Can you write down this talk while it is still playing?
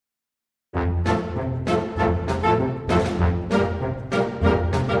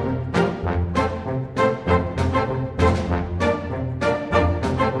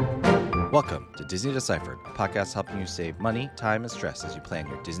Disney Deciphered, a podcast helping you save money, time, and stress as you plan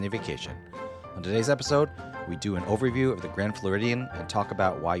your Disney vacation. On today's episode, we do an overview of the Grand Floridian and talk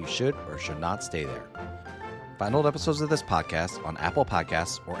about why you should or should not stay there. Find old episodes of this podcast on Apple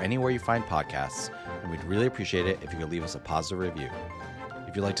Podcasts or anywhere you find podcasts, and we'd really appreciate it if you could leave us a positive review.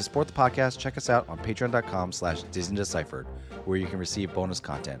 If you'd like to support the podcast, check us out on patreon.com/DisneyDeciphered, where you can receive bonus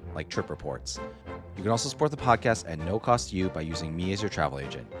content like trip reports. You can also support the podcast at no cost to you by using me as your travel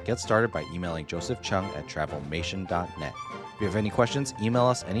agent. Get started by emailing josephchung@travelmation.net. If you have any questions, email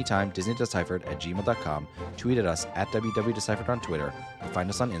us anytime, disneydeciphered@gmail.com, tweet at us at www.deciphered on Twitter, and find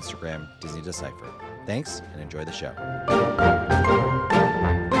us on Instagram, Disney Deciphered. Thanks, and enjoy the show.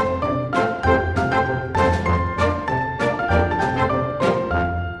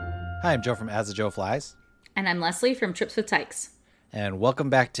 Hi, I'm Joe from As the Joe Flies. And I'm Leslie from Trips with Tykes. And welcome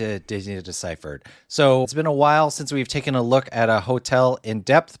back to Disney Deciphered. So it's been a while since we've taken a look at a hotel in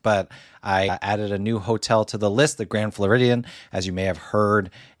depth, but I added a new hotel to the list, the Grand Floridian, as you may have heard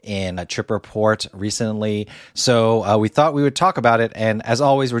in a trip report recently. So we thought we would talk about it. And as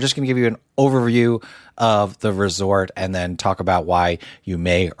always, we're just going to give you an overview of the resort and then talk about why you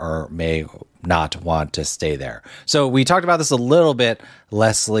may or may not want to stay there. So we talked about this a little bit,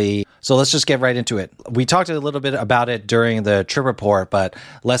 Leslie. So let's just get right into it. We talked a little bit about it during the trip report, but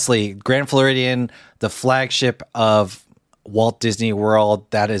Leslie, Grand Floridian, the flagship of Walt Disney World,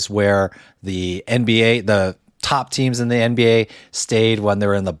 that is where the NBA, the top teams in the NBA stayed when they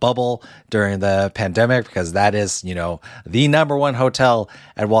were in the bubble during the pandemic, because that is, the number one hotel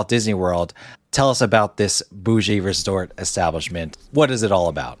at Walt Disney World. Tell us about this bougie resort establishment. What is it all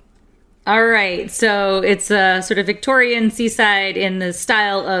about? All right. So it's a sort of Victorian seaside in the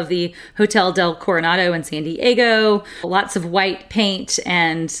style of the Hotel del Coronado in San Diego. Lots of white paint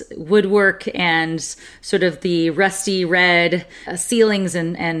and woodwork and sort of the rusty red ceilings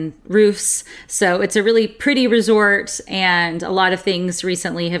and roofs. So it's a really pretty resort, and a lot of things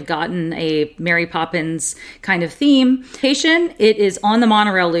recently have gotten a Mary Poppins kind of theme. It is on the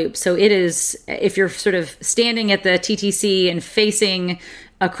monorail loop. So it is, if you're sort of standing at the TTC and facing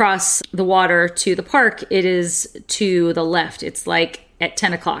across the water to the park, it is to the left. It's like at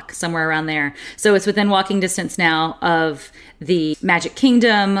 10 o'clock, somewhere around there. So it's within walking distance now of the Magic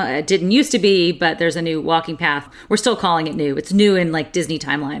Kingdom. It didn't used to be, but there's a new walking path. We're still calling it new. It's new in like Disney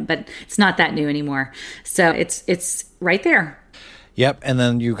timeline, but it's not that new anymore. So it's right there. Yep. And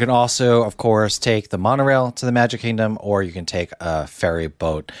then you can also, of course, take the monorail to the Magic Kingdom, or you can take a ferry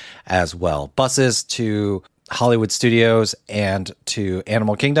boat as well. Buses to Hollywood Studios and to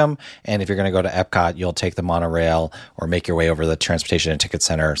Animal Kingdom. And if you're going to go to Epcot, you'll take the monorail or make your way over the Transportation and Ticket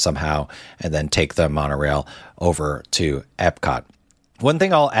Center somehow, and then take the monorail over to Epcot. One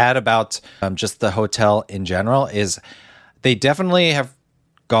thing I'll add about just the hotel in general is they definitely have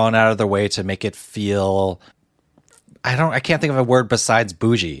gone out of their way to make it feel, I can't think of a word besides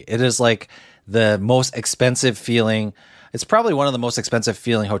bougie. It is like the most expensive feeling. It's probably one of the most expensive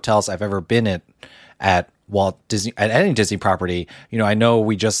feeling hotels I've ever been in at Walt Disney, at any Disney property. I know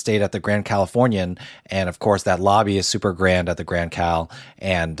we just stayed at the Grand Californian, and of course that lobby is super grand at the Grand Cal,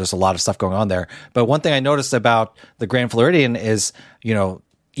 and there's a lot of stuff going on there. But one thing I noticed about the Grand Floridian is,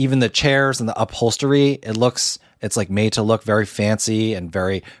 even the chairs and the upholstery, it's like made to look very fancy and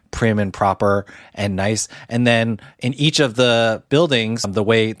very prim and proper and nice. And then in each of the buildings, the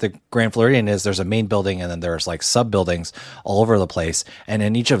way the Grand Floridian is, there's a main building and then there's like sub buildings all over the place. And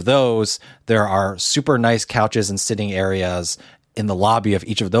in each of those, there are super nice couches and sitting areas in the lobby of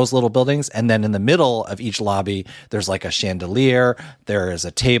each of those little buildings. And then in the middle of each lobby, there's like a chandelier. There is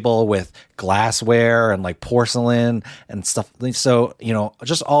a table with glassware and like porcelain and stuff. So,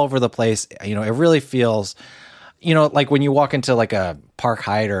 just all over the place, it really feels, like when you walk into like a Park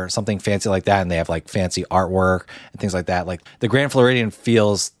Hyatt or something fancy like that, and they have like fancy artwork and things like that. Like the Grand Floridian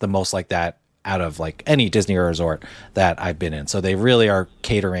feels the most like that out of like any Disney resort that I've been in. So they really are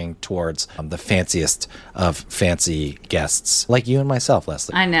catering towards the fanciest of fancy guests, like you and myself,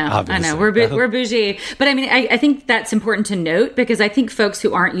 Leslie. I know. Obviously. We're bougie. But I mean, I think that's important to note, because I think folks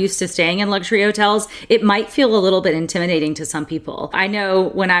who aren't used to staying in luxury hotels, it might feel a little bit intimidating to some people. I know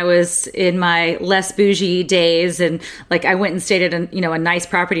when I was in my less bougie days, and like I went and stayed at a nice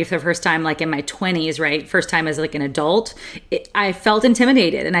property for the first time, like in my 20s, right? First time as like an adult, I felt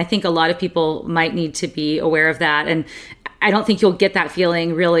intimidated. And I think a lot of people might need to be aware of that. And I don't think you'll get that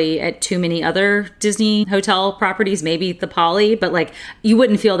feeling really at too many other Disney hotel properties, maybe the Poly, but like you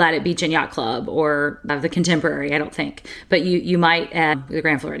wouldn't feel that at Beach and Yacht Club or the Contemporary, I don't think. But you might at the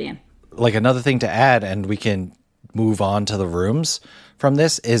Grand Floridian. Like another thing to add, and we can move on to the rooms from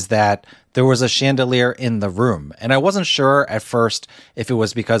this is that there was a chandelier in the room. And I wasn't sure at first if it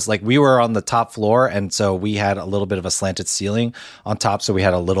was because like we were on the top floor and so we had a little bit of a slanted ceiling on top. So we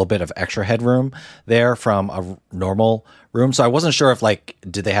had a little bit of extra headroom there from a normal room. So I wasn't sure if like,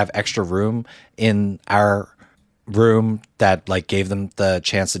 did they have extra room in our room that like gave them the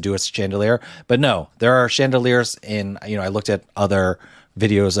chance to do a chandelier? But no, there are chandeliers in, I looked at other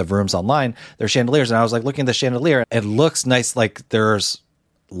videos of rooms online. There's chandeliers and I was like looking at the chandelier. It looks nice. Like there's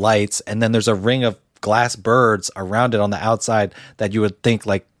lights and then there's a ring of glass birds around it on the outside that you would think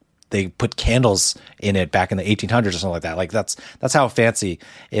like they put candles in it back in the 1800s or something like that. Like that's how fancy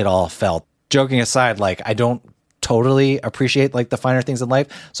it all felt. Joking aside, like I don't totally appreciate like the finer things in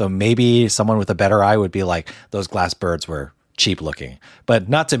life. So maybe someone with a better eye would be like, those glass birds were cheap looking, but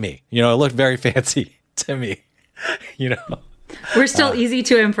not to me. It looked very fancy to me, We're still easy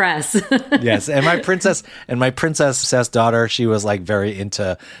to impress. Yes. And my princess obsessed daughter, she was like very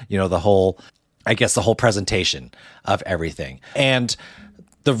into, the whole presentation of everything. And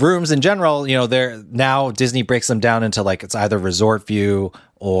the rooms in general, they're now Disney breaks them down into like, it's either resort view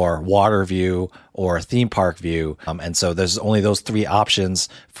or water view or theme park view. And so there's only those three options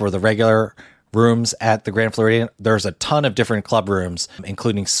for the regular rooms at the Grand Floridian. There's a ton of different club rooms,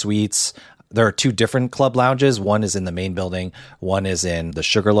 including suites. There are two different club lounges. One is in the main building. One is in the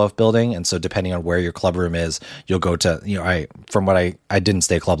Sugarloaf building. And so depending on where your club room is, you'll go to, I didn't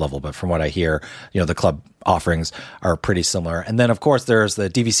stay club level, but from what I hear, the club offerings are pretty similar. And then of course there's the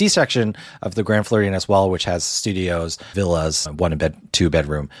DVC section of the Grand Floridian as well, which has studios, villas,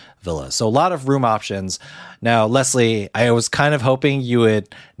 2-bedroom villas. So a lot of room options. Now, Leslie, I was kind of hoping you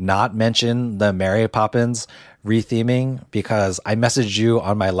would not mention the Mary Poppins retheming because I messaged you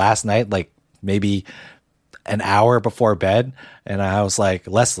on my last night, like maybe an hour before bed. And I was like,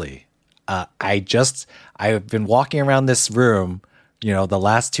 Leslie, I've been walking around this room, the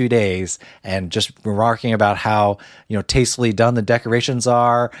last 2 days and just remarking about how, tastefully done the decorations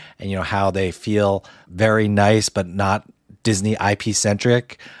are and, how they feel very nice, but not Disney IP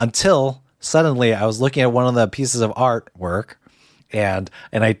centric until suddenly I was looking at one of the pieces of artwork and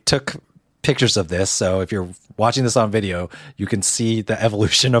I took pictures of this. So if you're watching this on video, you can see the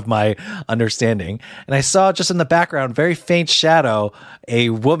evolution of my understanding. And I saw just in the background, very faint shadow, a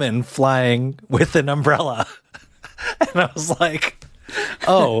woman flying with an umbrella. And I was like,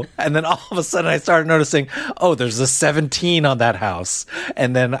 oh, and then all of a sudden I started noticing, oh, there's a 17 on that house.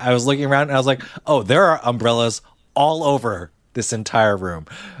 And then I was looking around and I was like, oh, there are umbrellas all over this entire room.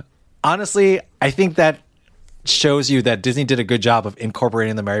 Honestly, I think that shows you that Disney did a good job of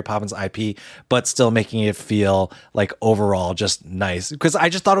incorporating the Mary Poppins IP, but still making it feel like overall just nice. Because I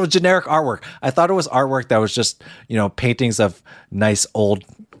just thought it was generic artwork. I thought it was artwork that was just, paintings of nice old,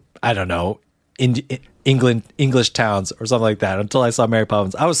 I don't know, English towns or something like that until I saw Mary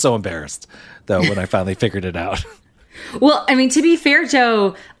Poppins. I was so embarrassed though when I finally figured it out. Well, I mean, to be fair,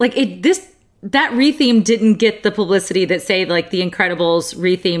 Joe, like that retheme didn't get the publicity that say like the Incredibles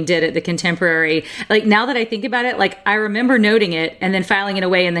retheme did at the Contemporary. Like now that I think about it, like I remember noting it and then filing it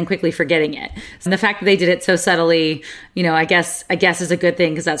away and then quickly forgetting it. And the fact that they did it so subtly, I guess is a good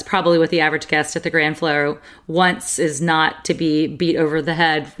thing because that's probably what the average guest at the Grand Flo wants, is not to be beat over the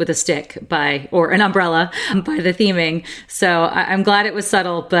head with a stick or an umbrella by the theming. So I'm glad it was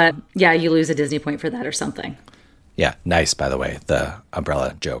subtle, but yeah, you lose a Disney point for that or something. Yeah, nice, by the way, the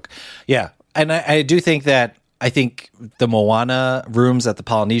umbrella joke. Yeah. And I do think that the Moana rooms at the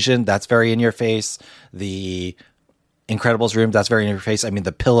Polynesian, that's very in your face. The Incredibles room, that's very in your face. I mean,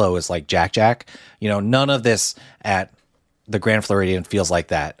 the pillow is like Jack. None of this at the Grand Floridian feels like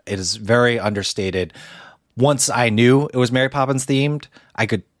that. It is very understated. Once I knew it was Mary Poppins themed, I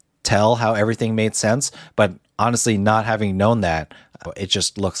could tell how everything made sense. But honestly, not having known that, it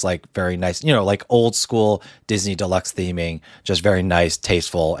just looks like very nice, like old school Disney deluxe theming, just very nice,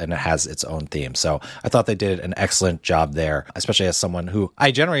 tasteful, and it has its own theme. So I thought they did an excellent job there, especially as someone who I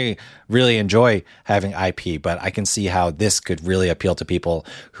generally really enjoy having IP, but I can see how this could really appeal to people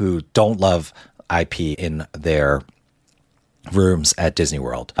who don't love IP in their rooms at Disney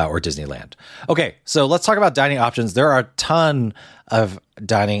World or Disneyland. Okay, so let's talk about dining options. There are a ton of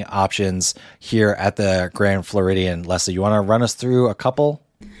dining options here at the Grand Floridian. Leslie, you want to run us through a couple?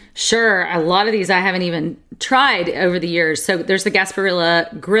 Sure. A lot of these I haven't even tried over the years. So there's the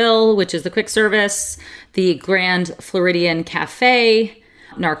Gasparilla Grill, which is the quick service, the Grand Floridian Cafe,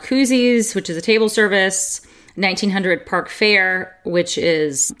 Narcoossee's, which is a table service, 1900 Park Fare, which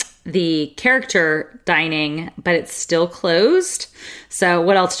is the character dining, but it's still closed. So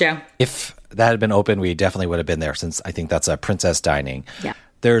what else, Joe? If that had been open, we definitely would have been there, since I think that's a princess dining. Yeah.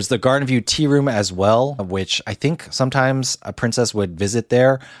 There's the Garden View Tea Room as well, which I think sometimes a princess would visit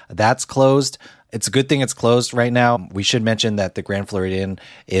there. That's closed. It's a good thing it's closed right now. We should mention that the Grand Floridian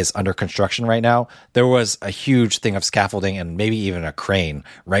is under construction right now. There was a huge thing of scaffolding and maybe even a crane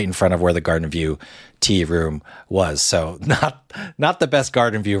right in front of where the Garden View Tea Room was. So not the best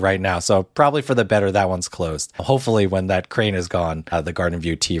garden view right now. So probably for the better that one's closed. Hopefully when that crane is gone, the Garden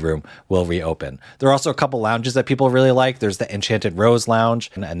View Tea Room will reopen. There are also a couple lounges that people really like. There's the Enchanted Rose Lounge,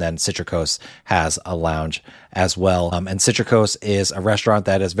 and then Citricos has a lounge as well. And Citricos is a restaurant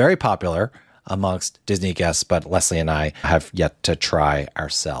that is very popular amongst Disney guests, but Leslie and I have yet to try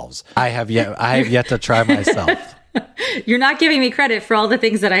ourselves. I have yet to try myself. You're not giving me credit for all the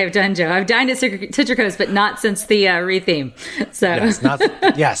things that I have done, Joe. I've dined at Citricos, but not since the retheme. So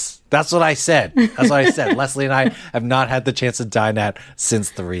yes, that's what I said. That's what I said. Leslie and I have not had the chance to dine at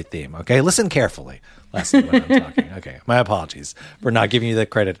since the retheme. Okay, listen carefully, Leslie, when I'm talking. Okay, my apologies for not giving you the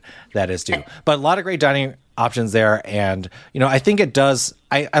credit that is due. But a lot of great dining options there, and I think it does.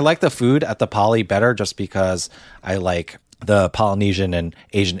 I like the food at the Poly better, just because I like the Polynesian and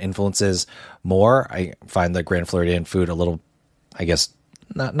Asian influences more. I find the Grand Floridian food a little, I guess,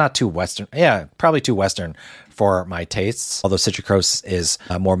 not too Western. Yeah, probably too Western for my tastes. Although Citricos is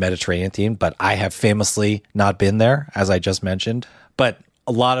more Mediterranean themed, but I have famously not been there, as I just mentioned. But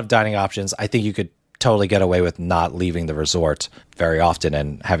a lot of dining options. I think you could totally get away with not leaving the resort very often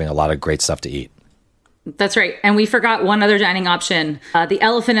and having a lot of great stuff to eat. That's right. And we forgot one other dining option, the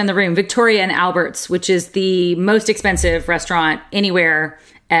elephant in the room, Victoria and Albert's, which is the most expensive restaurant anywhere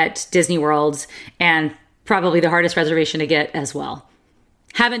at Disney World and probably the hardest reservation to get as well.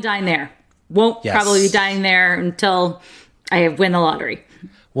 Haven't dined there. Won't probably be dining there until I win the lottery.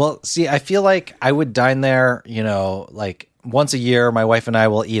 Well, see, I feel like I would dine there, like once a year. My wife and I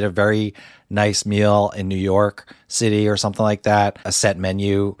will eat a very nice meal in New York City or something like that, a set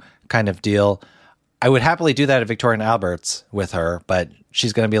menu kind of deal. I would happily do that at Victoria and Albert's with her, but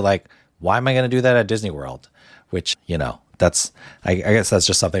she's going to be like, why am I going to do that at Disney World? Which, I guess that's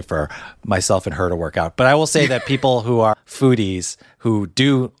just something for myself and her to work out. But I will say that people who are foodies who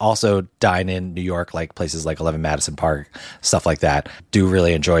do also dine in New York, like places like 11 Madison Park, stuff like that, do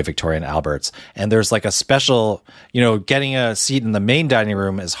really enjoy Victoria and Albert's. And there's like a special, getting a seat in the main dining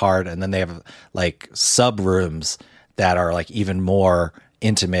room is hard. And then they have like sub rooms that are like even more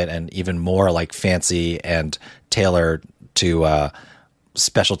intimate and even more like fancy and tailored to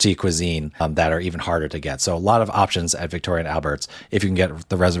specialty cuisine that are even harder to get. So a lot of options at Victoria and Albert's if you can get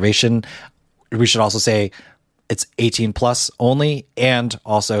the reservation. We should also say it's 18 plus only, and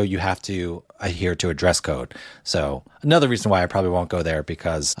also you have to adhere to a dress code. So another reason why I probably won't go there,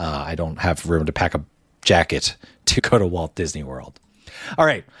 because I don't have room to pack a jacket to go to Walt Disney World. All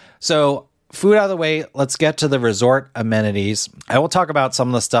right, so food out of the way, let's get to the resort amenities. I will talk about some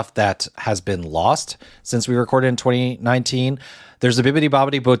of the stuff that has been lost since we recorded in 2019. There's a Bibbidi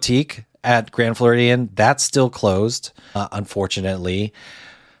Bobbidi Boutique at Grand Floridian. That's still closed, unfortunately.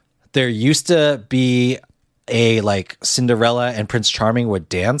 There used to be a like Cinderella and Prince Charming would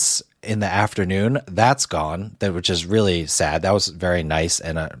dance in the afternoon. That's gone, which is really sad. That was very nice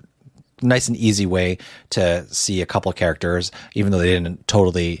and a nice and easy way to see a couple characters, even though they didn't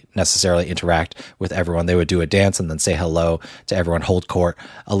totally necessarily interact with everyone. They would do a dance and then say hello to everyone, hold court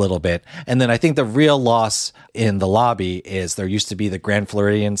a little bit. And then I think the real loss in the lobby is there used to be the Grand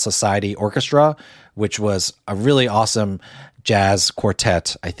Floridian Society Orchestra, which was a really awesome jazz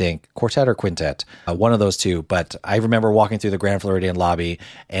quartet, I think. Quartet or quintet, one of those two. But I remember walking through the Grand Floridian lobby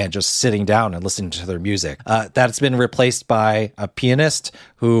and just sitting down and listening to their music. That's been replaced by a pianist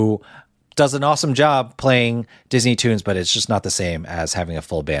who does an awesome job playing Disney tunes, but it's just not the same as having a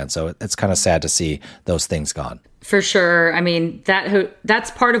full band. So it's kind of sad to see those things gone. For sure. I mean,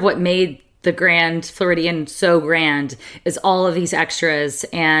 that's part of what made the Grand Floridian so grand, is all of these extras.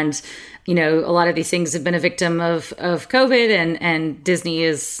 And, a lot of these things have been a victim of COVID, and Disney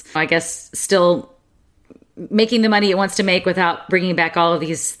is, I guess, still making the money it wants to make without bringing back all of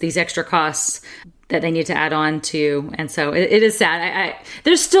these extra costs that they need to add on to. And so it is sad.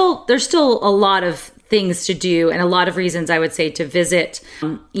 There's still a lot of things to do and a lot of reasons, I would say, to visit,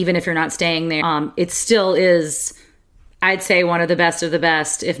 even if you're not staying there. It still is, I'd say, one of the best,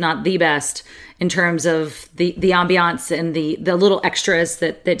 if not the best, in terms of the ambiance and the little extras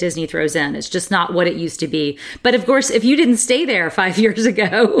that Disney throws in. It's just not what it used to be. But of course, if you didn't stay there 5 years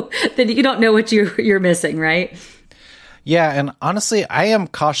ago, then you don't know what you're missing, right? Yeah, and honestly, I am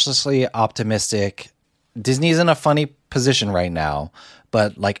cautiously optimistic. Disney's in a funny position right now.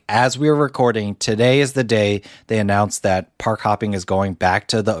 But like as we were recording, today is the day they announced that park hopping is going back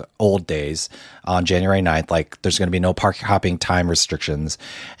to the old days on January 9th. Like there's going to be no park hopping time restrictions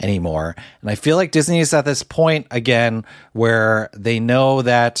anymore. And I feel like Disney is at this point again where they know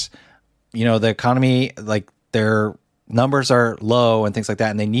that, you know, the economy, like their numbers are low and things like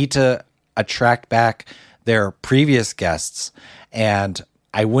that. And they need to attract back their previous guests. And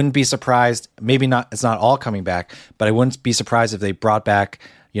I wouldn't be surprised, maybe not, it's not all coming back, but I wouldn't be surprised if they brought back,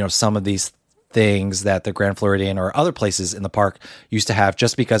 you know, some of these things that the Grand Floridian or other places in the park used to have,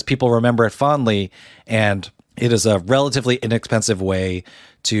 just because people remember it fondly. And it is a relatively inexpensive way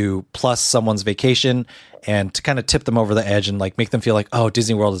to plus someone's vacation and to kind of tip them over the edge and like make them feel like, oh,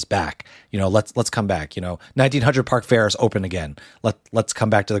 Disney World is back. You know, let's come back. You know, 1900 Park Fair is open again. Let's come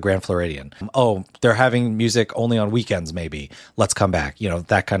back to the Grand Floridian. Oh, they're having music only on weekends, maybe. Let's come back. You know,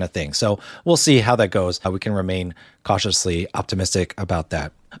 that kind of thing. So we'll see how that goes. We can remain cautiously optimistic about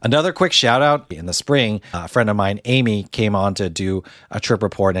that. Another quick shout out in the spring, a friend of mine, Amy, came on to do a trip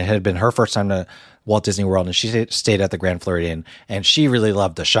report, and it had been her first time to Walt Disney World, and she stayed at the Grand Floridian, and she really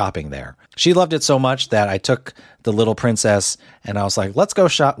loved the shopping there. She loved it so much that I took the little princess and I was like, let's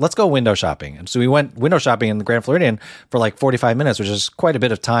go window shopping. And so we went window shopping in the Grand Floridian for like 45 minutes, which is quite a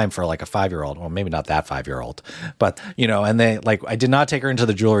bit of time for like a 5-year-old. Well, maybe not that 5-year-old, but you know, and they like, I did not take her into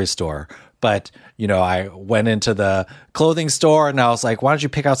the jewelry store, but you know, I went into the clothing store and I was like, why don't you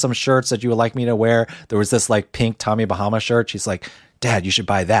pick out some shirts that you would like me to wear? There was this like pink Tommy Bahama shirt. She's like, Dad, you should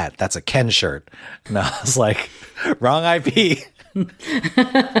buy that. That's a Ken shirt. And I was like, wrong IP.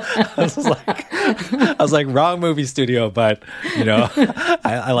 I was like, wrong movie studio, but you know,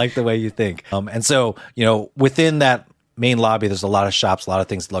 I like the way you think. And so, you know, within that main lobby, there's a lot of shops, a lot of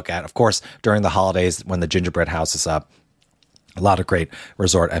things to look at. Of course, during the holidays when the gingerbread house is up, a lot of great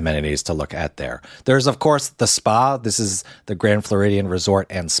resort amenities to look at there. There's, of course, the spa. This is the Grand Floridian Resort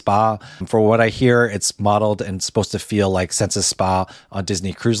and Spa. For what I hear, it's modeled and supposed to feel like Senses Spa on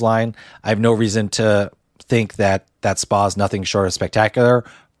Disney Cruise Line. I have no reason to think that that spa is nothing short of spectacular.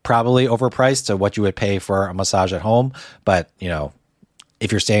 Probably overpriced to what you would pay for a massage at home. But, you know,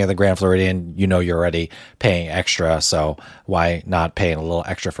 if you're staying at the Grand Floridian, you know you're already paying extra. So why not paying a little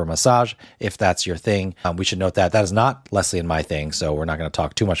extra for a massage if that's your thing? We should note that that is not Leslie and my thing. So we're not going to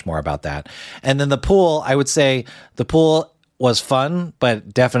talk too much more about that. And then the pool, I would say the pool was fun,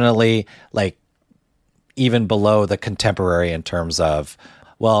 but definitely like even below the contemporary in terms of,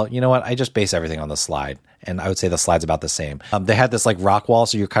 well, you know what? I just base everything on the slide. And I would say the slide's about the same. They had this like rock wall.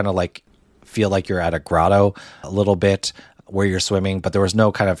 So you're kind of like feel like you're at a grotto a little bit where you're swimming, but there was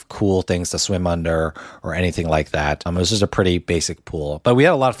no kind of cool things to swim under or anything like that. It was just a pretty basic pool, but we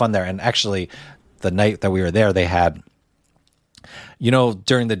had a lot of fun there. And actually the night that we were there, they had, you know,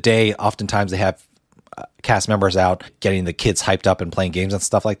 during the day, oftentimes they have cast members out getting the kids hyped up and playing games and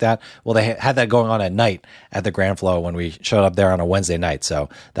stuff like that. Well, they had that going on at night at the Grand Flo when we showed up there on a Wednesday night. So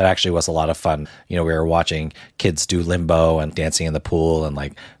that actually was a lot of fun. You know, we were watching kids do limbo and dancing in the pool and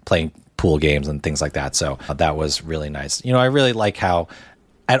like playing pool games and things like that. So that was really nice. You know, I really like how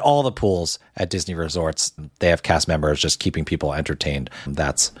at all the pools at Disney resorts, they have cast members just keeping people entertained.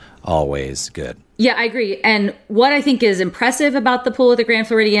 That's always good. Yeah, I agree. And what I think is impressive about the pool at the Grand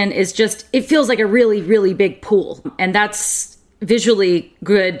Floridian is just, it feels like a really, really big pool. And that's visually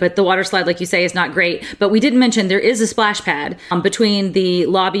good, but the water slide, like you say, is not great. But we didn't mention there is a splash pad between the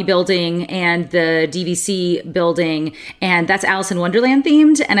lobby building and the DVC building, and that's Alice in Wonderland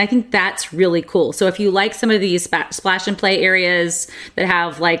themed. And I think that's really cool. So if you like some of these splash and play areas that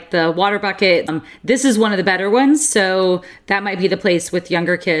have like the water bucket, this is one of the better ones. So that might be the place with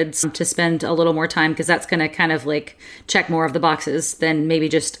younger kids to spend a little more time, because that's going to kind of like check more of the boxes than maybe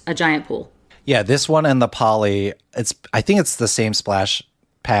just a giant pool. Yeah, this one and the Poly, I think it's the same splash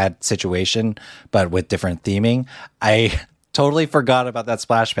pad situation, but with different theming. I totally forgot about that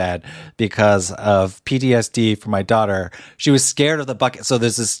splash pad because of PTSD for my daughter. She was scared of the bucket. So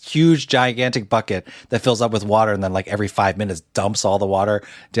there's this huge, gigantic bucket that fills up with water and then like every 5 minutes dumps all the water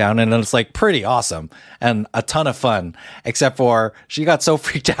down. And it's like pretty awesome and a ton of fun, except for she got so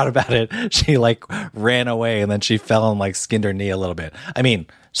freaked out about it. She like ran away and then she fell and like skinned her knee a little bit. I mean,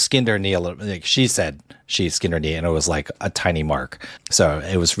 skinned her knee a little bit. Like she said she skinned her knee and it was like a tiny mark. So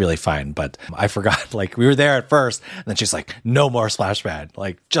it was really fine. But I forgot, like we were there at first and then she's like, no more splash pad,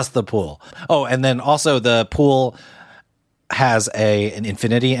 like just the pool. Oh, and then also the pool has an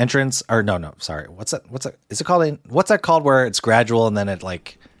infinity entrance or no, sorry. What's that? Is it called? What's that called where it's gradual and then it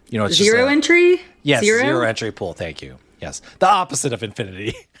like, you know, it's zero just entry? Yes. Zero entry pool. Thank you. Yes. The opposite of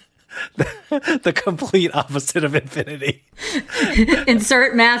infinity. The complete opposite of infinity.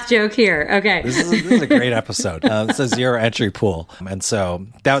 Insert math joke here. Okay. This is a great episode. It's a zero entry pool. And so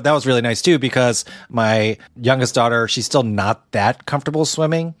that was really nice too, because my youngest daughter, she's still not that comfortable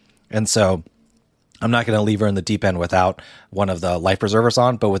swimming. And so I'm not going to leave her in the deep end without one of the life preservers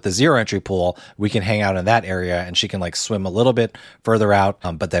on, but with the zero entry pool, we can hang out in that area and she can like swim a little bit further out,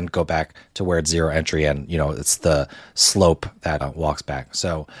 but then go back to where it's zero entry. And, it's the slope that walks back.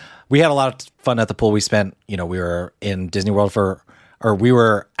 So we had a lot of fun at the pool. We spent, we were in Disney World we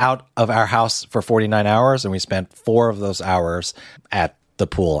were out of our house for 49 hours and we spent 4 of those hours at the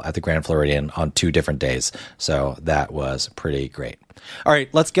pool at the Grand Floridian on 2 different days. So that was pretty great. All right,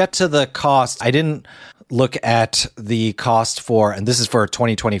 let's get to the cost. I didn't look at the cost for, and this is for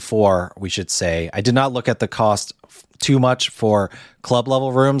 2024, we should say. I did not look at the cost too much for club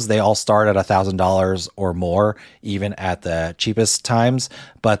level rooms. They all start at $1,000 or more, even at the cheapest times.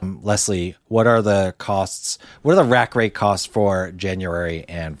 But Leslie, what are the costs? What are the rack rate costs for January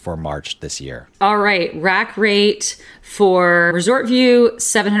and for March this year? All right, rack rate for Resort View,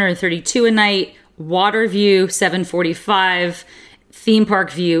 $732 a night, Water View, $745, Theme Park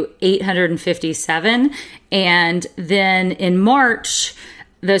View, $857. And then in March,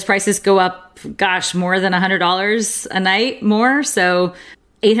 those prices go up, more than $100 a night more. So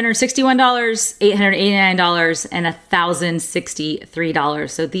 $861, $889, and $1,063.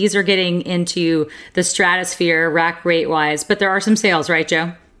 So these are getting into the stratosphere rack rate wise, but there are some sales, right,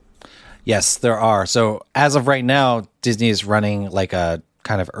 Joe? Yes, there are. So as of right now, Disney is running like a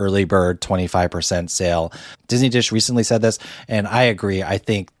kind of early bird 25% sale. Disney Dish recently said this, and I agree. I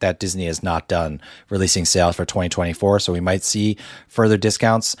think that Disney is not done releasing sales for 2024, so we might see further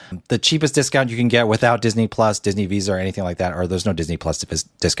discounts. The cheapest discount you can get without Disney Plus, Disney Visa, or anything like that, or there's no Disney Plus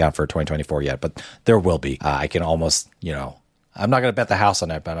discount for 2024 yet, but there will be. I can almost, I'm not going to bet the house on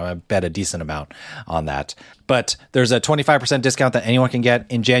it, but I'm going to bet a decent amount on that. But there's a 25% discount that anyone can get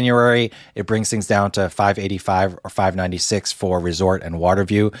in January. It brings things down to $585 or $596 for Resort and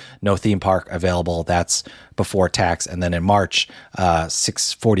Waterview. No theme park available. That's before tax. And then in March,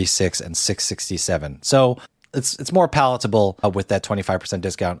 $646 and $667. So it's more palatable with that 25%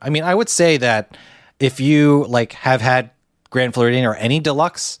 discount. I mean, I would say that if you have had Grand Floridian or any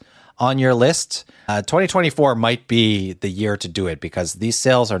deluxe on your list, 2024 might be the year to do it because these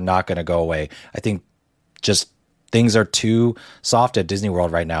sales are not going to go away. I think just things are too soft at Disney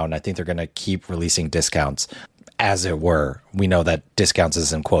World right now, and I think they're going to keep releasing discounts, as it were. We know that discounts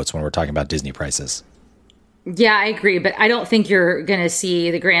is in quotes when we're talking about Disney prices. Yeah, I agree, but I don't think you're going to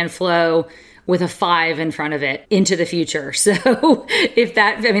see the Grand Flow with a 5 in front of it into the future. So if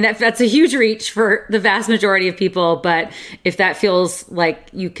that's a huge reach for the vast majority of people, but if that feels like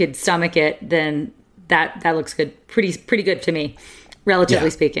you could stomach it, then that looks good. Pretty good to me, relatively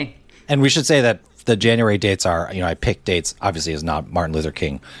speaking. And we should say that the January dates are, I picked dates, obviously is not Martin Luther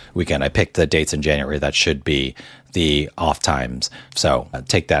King weekend. I picked the dates in January that should be the off times. So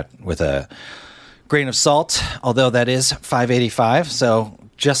take that with a grain of salt, although that is $585. So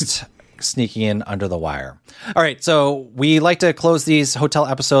just sneaking in under the wire. All right. So we like to close these hotel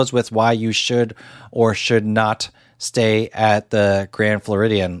episodes with why you should or should not stay at the Grand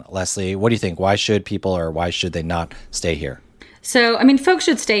Floridian. Leslie, what do you think? Why should people or why should they not stay here? So, folks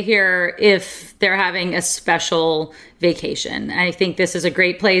should stay here if they're having a special vacation. I think this is a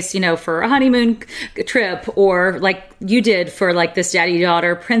great place, for a honeymoon trip, or like you did for like this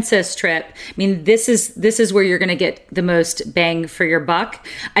daddy-daughter princess trip. This is where you're going to get the most bang for your buck.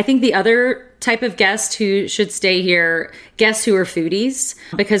 I think the other type of guest who should stay here, guests who are foodies,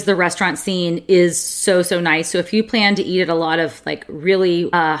 because the restaurant scene is so nice. So if you plan to eat at a lot of like really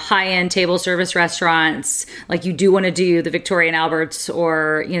high-end table service restaurants, like you do want to do the Victoria and Alberts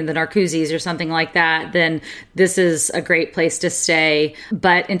or the Narcoossee's or something like that, then this is a great place to stay.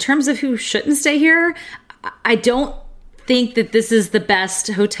 But in terms of who shouldn't stay here, I don't think that this is the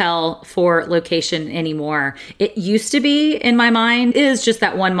best hotel for location anymore. It used to be, in my mind, is just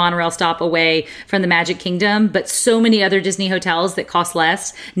that one monorail stop away from the Magic Kingdom, but so many other Disney hotels that cost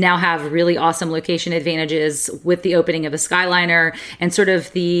less now have really awesome location advantages with the opening of a Skyliner and sort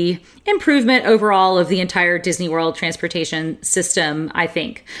of the improvement overall of the entire Disney World transportation system, I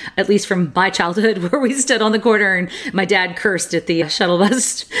think, at least from my childhood, where we stood on the corner and my dad cursed at the shuttle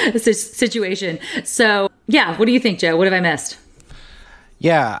bus situation. So yeah, what do you think, Joe? What have I missed?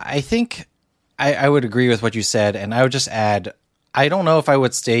 Yeah, I think I would agree with what you said. And I would just add, I don't know if I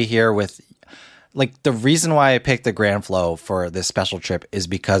would stay here with, like, the reason why I picked the Grand Flow for this special trip is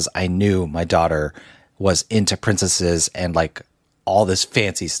because I knew my daughter was into princesses and like all this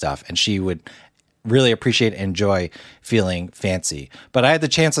fancy stuff. And she would really appreciate and enjoy feeling fancy. But I had the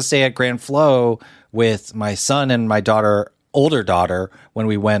chance to stay at Grand Flow with my son and my older daughter, when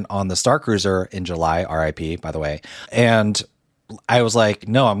we went on the Star Cruiser in July, RIP, by the way. And I was like,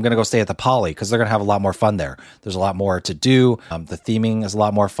 no, I'm going to go stay at the Poly because they're going to have a lot more fun there. There's a lot more to do. The theming is a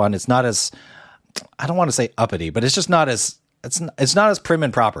lot more fun. It's not as, I don't want to say uppity, but it's just not as, it's not as prim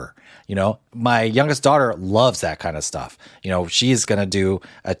and proper. You know, my youngest daughter loves that kind of stuff. You know, she's going to do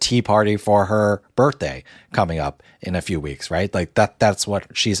a tea party for her birthday coming up in a few weeks, right? Like that's what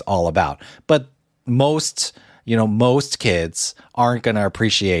she's all about. But most kids aren't going to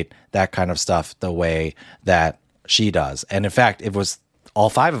appreciate that kind of stuff the way that she does. And in fact, it was all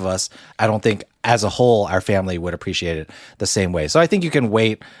five of us. I don't think as a whole, our family would appreciate it the same way. So I think you can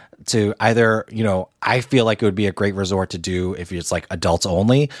wait to either, I feel like it would be a great resort to do if it's like adults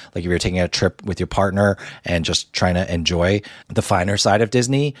only, like if you're taking a trip with your partner and just trying to enjoy the finer side of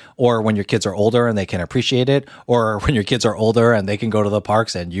Disney, or when your kids are older and they can appreciate it, or when your kids are older and they can go to the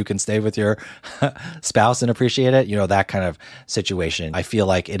parks and you can stay with your spouse and appreciate it, that kind of situation. I feel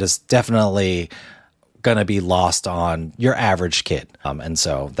like it is definitely going to be lost on your average kid. And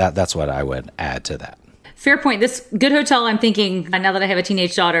so that's what I would add to that. Fair point. This good hotel, I'm thinking, now that I have a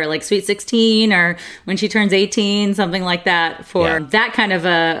teenage daughter, like Sweet 16 or when she turns 18, something like that, for that kind of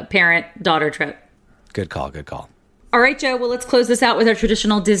a parent-daughter trip. Good call. All right, Joe. Well, let's close this out with our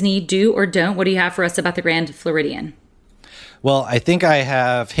traditional Disney do or don't. What do you have for us about the Grand Floridian? Well, I think I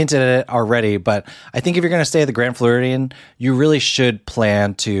have hinted at it already, but I think if you're going to stay at the Grand Floridian, you really should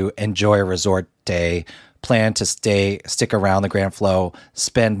plan to enjoy a resort day, plan to stick around the Grand Flow,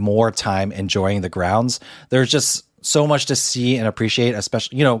 spend more time enjoying the grounds. There's just so much to see and appreciate,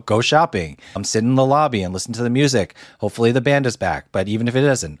 especially, go shopping, sit in the lobby and listen to the music. Hopefully the band is back, but even if it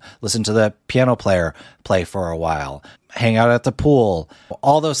isn't, listen to the piano player play for a while, hang out at the pool,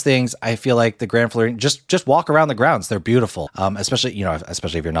 all those things. I feel like the Grand Floridian, just walk around the grounds. They're beautiful. Especially if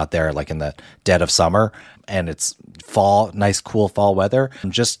you're not there like in the dead of summer and it's fall, nice, cool fall weather.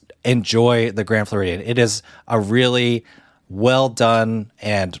 Just enjoy the Grand Floridian. It is a really well done,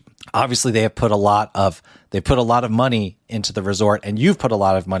 and obviously they put a lot of money into the resort, and you've put a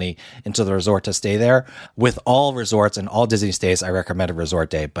lot of money into the resort to stay there. With all resorts and all Disney stays, I recommend a resort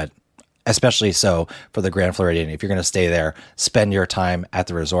day, but especially so for the Grand Floridian. If you're going to stay there, spend your time at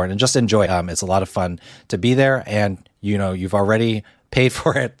the resort and just enjoy it. It's a lot of fun to be there, and you've already paid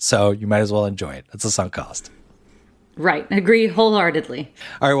for it, so you might as well enjoy it. It's a sunk cost. Right. Agree wholeheartedly.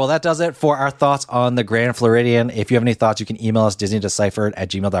 All right. Well, that does it for our thoughts on the Grand Floridian. If you have any thoughts, you can email us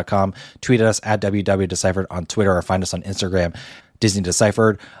disneydeciphered@gmail.com, tweet at us at www.deciphered on Twitter, or find us on Instagram, Disney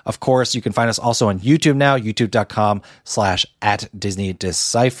Deciphered. Of course, you can find us also on YouTube now,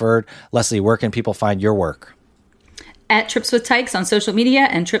 youtube.com/@DisneyDeciphered. Leslie, where can people find your work? At Trips with Tykes on social media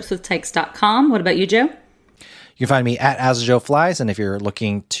and tripswithtykes.com. What about you, Joe? You can find me at AsJoeFlies, and if you're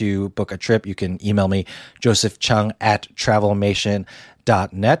looking to book a trip, you can email me,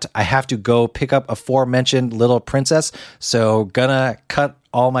 josephchung@travelmation.net. I have to go pick up aforementioned little princess, so gonna cut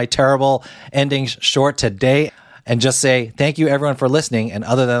all my terrible endings short today and just say thank you, everyone, for listening. And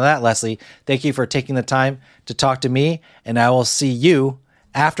other than that, Leslie, thank you for taking the time to talk to me, and I will see you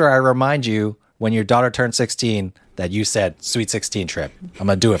after I remind you when your daughter turns 16 that you said Sweet 16 trip. I'm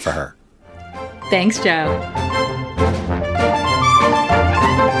going to do it for her. Thanks, Joe.